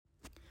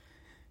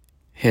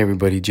Hey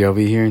everybody,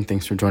 JLV here, and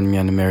thanks for joining me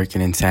on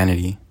American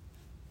Insanity.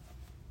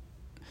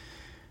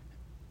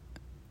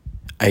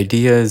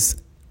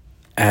 Ideas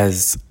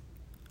as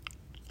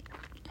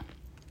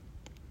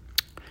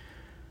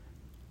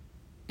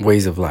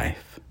ways of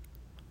life,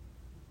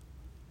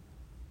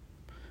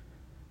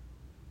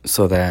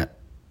 so that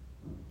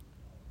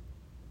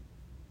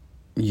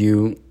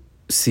you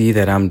see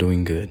that I'm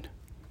doing good.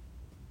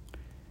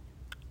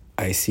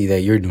 I see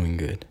that you're doing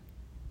good.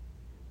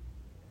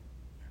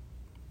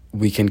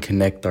 We can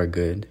connect our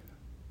good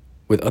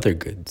with other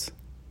goods.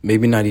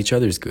 Maybe not each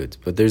other's goods,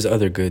 but there's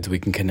other goods we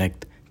can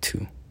connect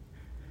to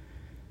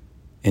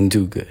and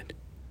do good.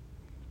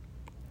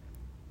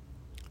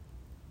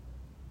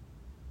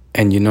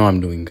 And you know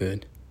I'm doing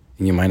good.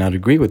 And you might not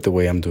agree with the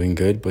way I'm doing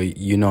good, but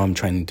you know I'm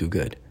trying to do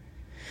good.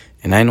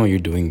 And I know you're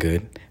doing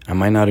good. I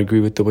might not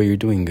agree with the way you're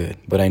doing good,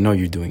 but I know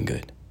you're doing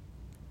good.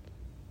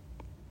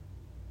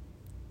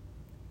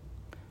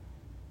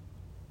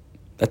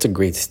 That's a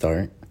great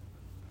start.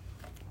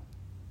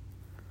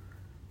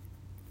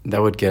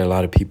 That would get a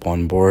lot of people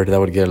on board. That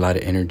would get a lot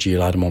of energy, a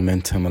lot of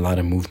momentum, a lot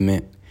of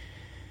movement.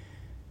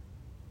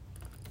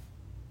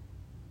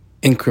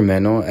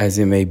 Incremental as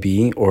it may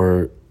be,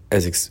 or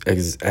as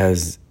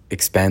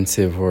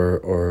expansive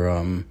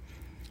or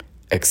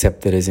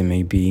accepted as it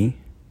may be.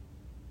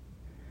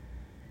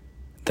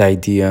 The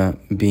idea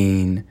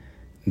being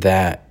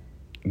that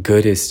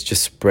good is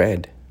just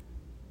spread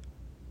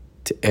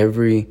to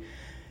every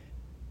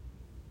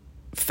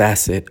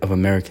facet of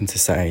American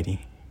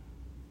society.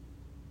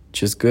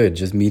 Just good,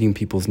 just meeting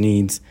people's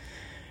needs,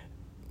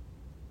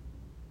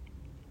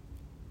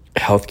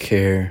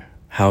 healthcare,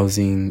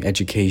 housing,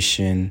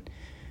 education,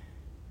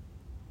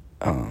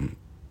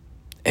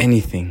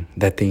 anything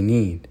that they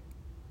need.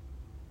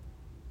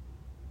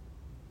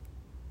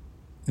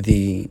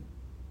 The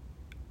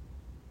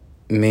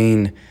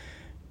main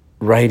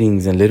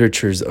writings and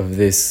literatures of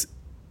this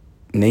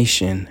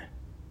nation,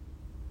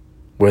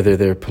 whether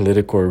they're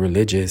political or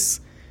religious,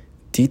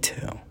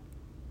 detail.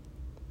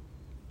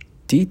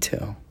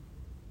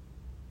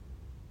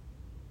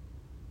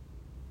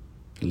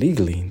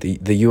 Legally,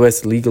 the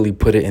U.S. legally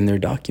put it in their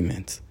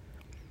documents.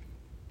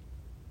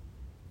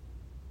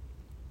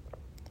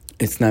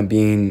 It's not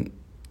being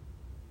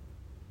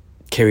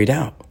carried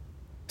out.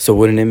 So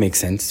wouldn't it make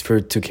sense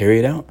to carry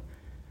it out?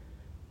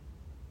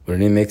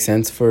 Wouldn't it make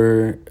sense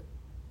for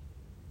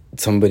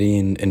somebody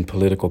in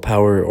political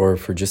power, or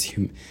for just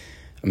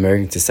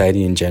American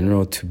society in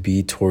general, to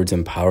be towards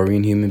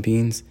empowering human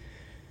beings?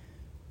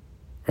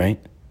 Right?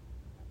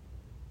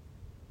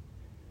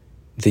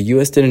 The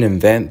U.S. didn't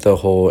invent the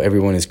whole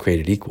everyone is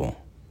created equal.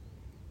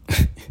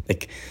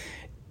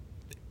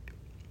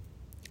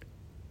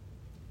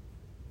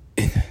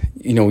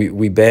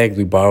 We begged,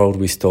 we borrowed,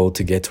 we stole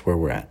to get to where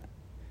we're at.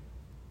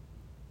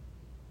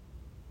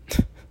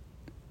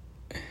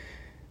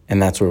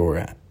 And that's where we're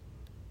at.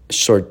 A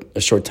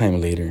short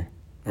time later,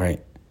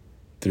 right?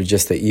 Through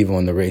just the evil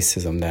and the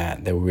racism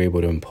that we were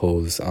able to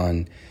impose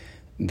on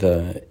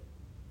the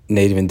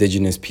native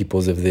indigenous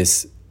peoples of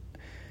this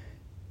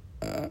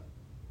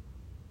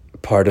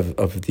part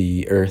of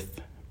the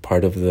earth,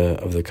 part of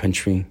the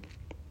country.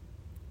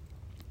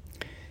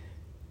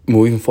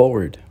 Moving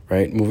forward,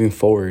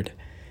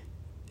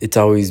 it's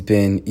always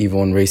been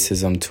evil and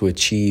racism to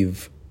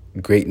achieve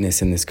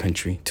greatness in this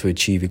country, to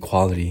achieve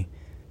equality,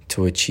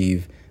 to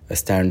achieve a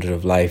standard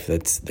of life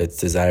that's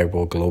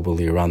desirable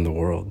globally around the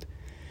world.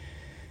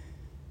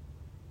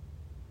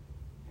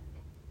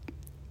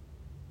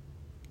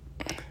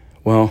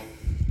 Well,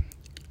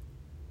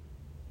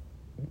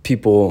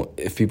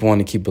 if people want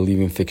to keep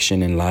believing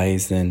fiction and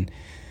lies, then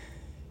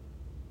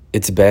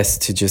it's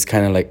best to just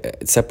kind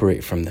of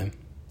separate from them,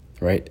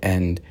 right?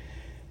 And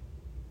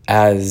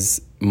as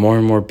more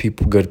and more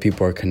good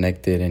people are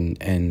connected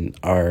and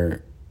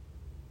are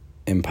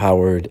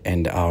empowered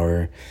and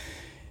are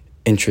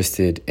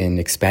interested in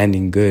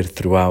expanding good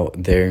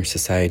throughout their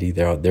society,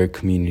 throughout their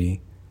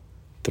community,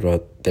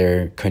 throughout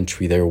their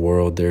country, their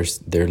world,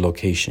 their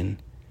location.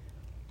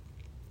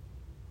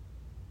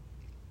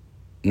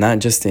 Not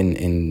just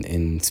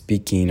in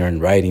speaking or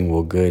in writing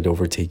will good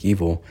overtake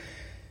evil.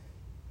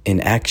 In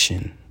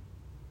action,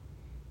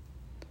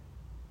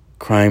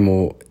 crime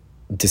will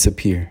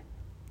disappear,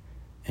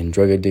 and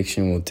drug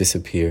addiction will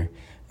disappear,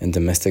 and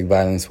domestic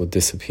violence will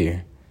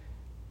disappear,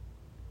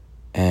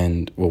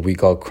 and what we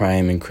call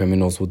crime and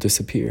criminals will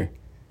disappear.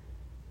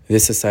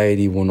 This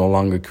society will no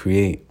longer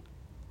create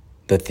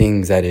the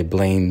things that it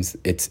blames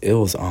its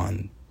ills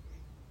on.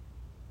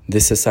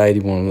 This society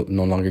will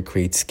no longer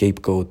create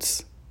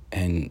scapegoats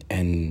and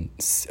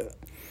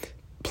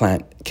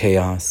plant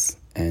chaos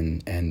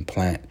and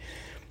plant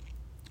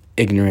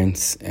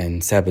ignorance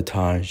and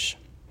sabotage.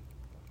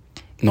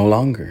 No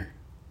longer.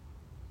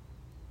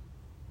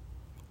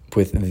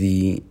 With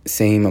the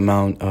same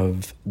amount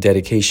of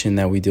dedication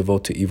that we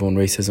devote to evil and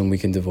racism, we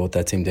can devote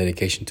that same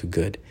dedication to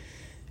good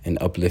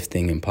and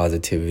uplifting and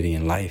positivity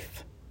and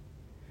life.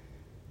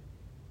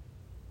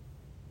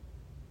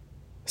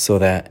 So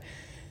that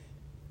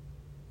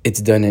it's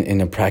done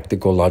in a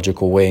practical,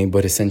 logical way,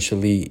 but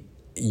essentially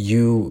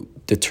you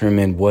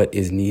determine what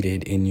is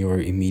needed in your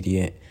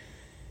immediate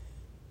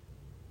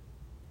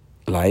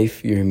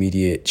life, your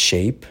immediate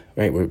shape,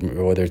 right?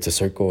 Whether it's a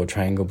circle or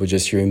triangle, but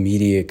just your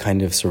immediate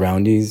kind of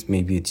surroundings.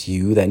 Maybe it's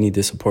you that need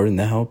the support and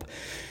the help.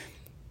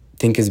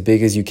 Think as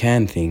big as you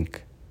can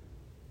think,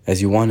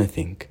 as you want to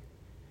think.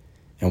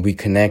 And we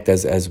connect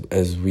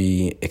as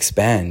we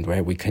expand,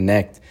 right? We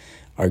connect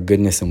our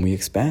goodness and we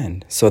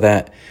expand so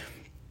that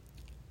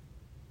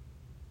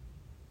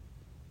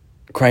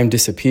crime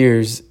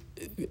disappears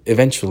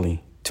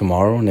eventually.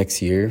 Tomorrow,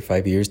 next year,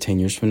 5 years, 10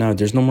 years from now,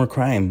 there's no more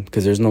crime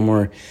because there's no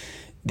more...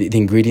 The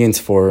ingredients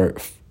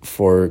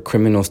for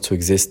criminals to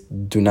exist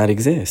do not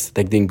exist.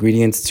 Like the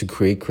ingredients to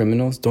create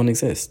criminals don't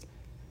exist.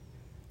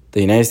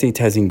 The United States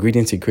has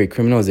ingredients to create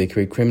criminals. They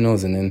create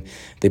criminals and then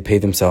they pay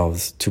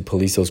themselves to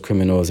police those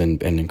criminals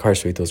and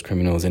incarcerate those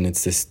criminals. And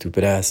it's this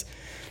stupid ass,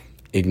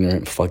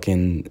 ignorant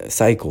fucking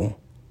cycle.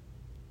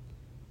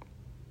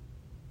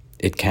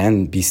 It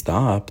can be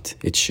stopped.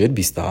 It should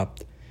be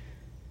stopped.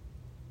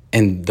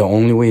 And the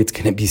only way it's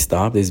going to be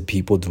stopped is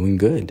people doing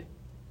good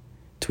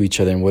to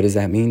each other. And what does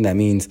that mean? That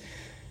means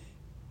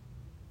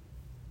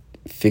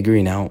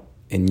figuring out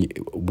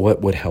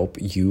what would help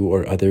you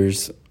or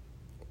others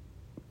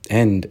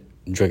end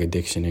drug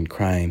addiction and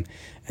crime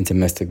and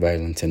domestic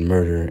violence and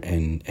murder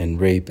and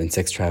rape and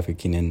sex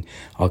trafficking and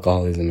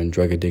alcoholism and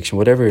drug addiction,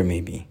 whatever it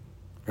may be,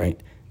 right?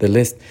 The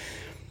list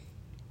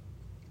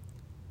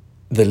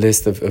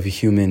of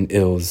human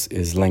ills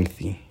is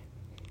lengthy.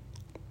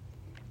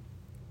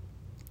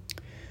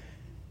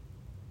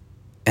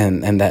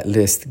 And that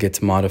list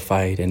gets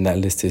modified, and that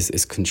list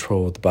is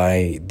controlled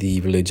by the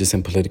religious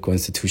and political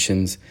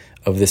institutions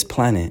of this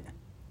planet.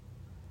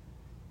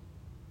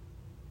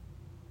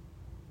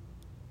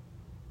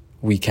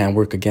 We can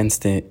work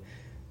against it.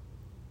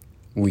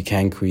 We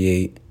can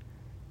create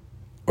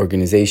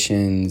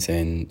organizations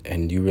and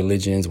new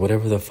religions,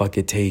 whatever the fuck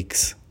it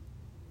takes.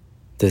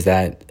 Does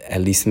that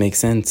at least make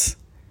sense?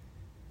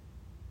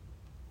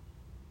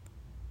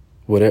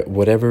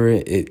 Whatever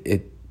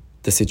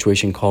the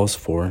situation calls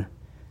for.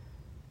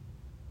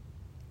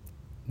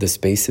 The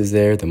space is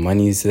there, the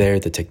money is there,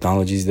 the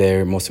technology is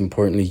there. Most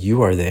importantly,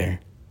 you are there.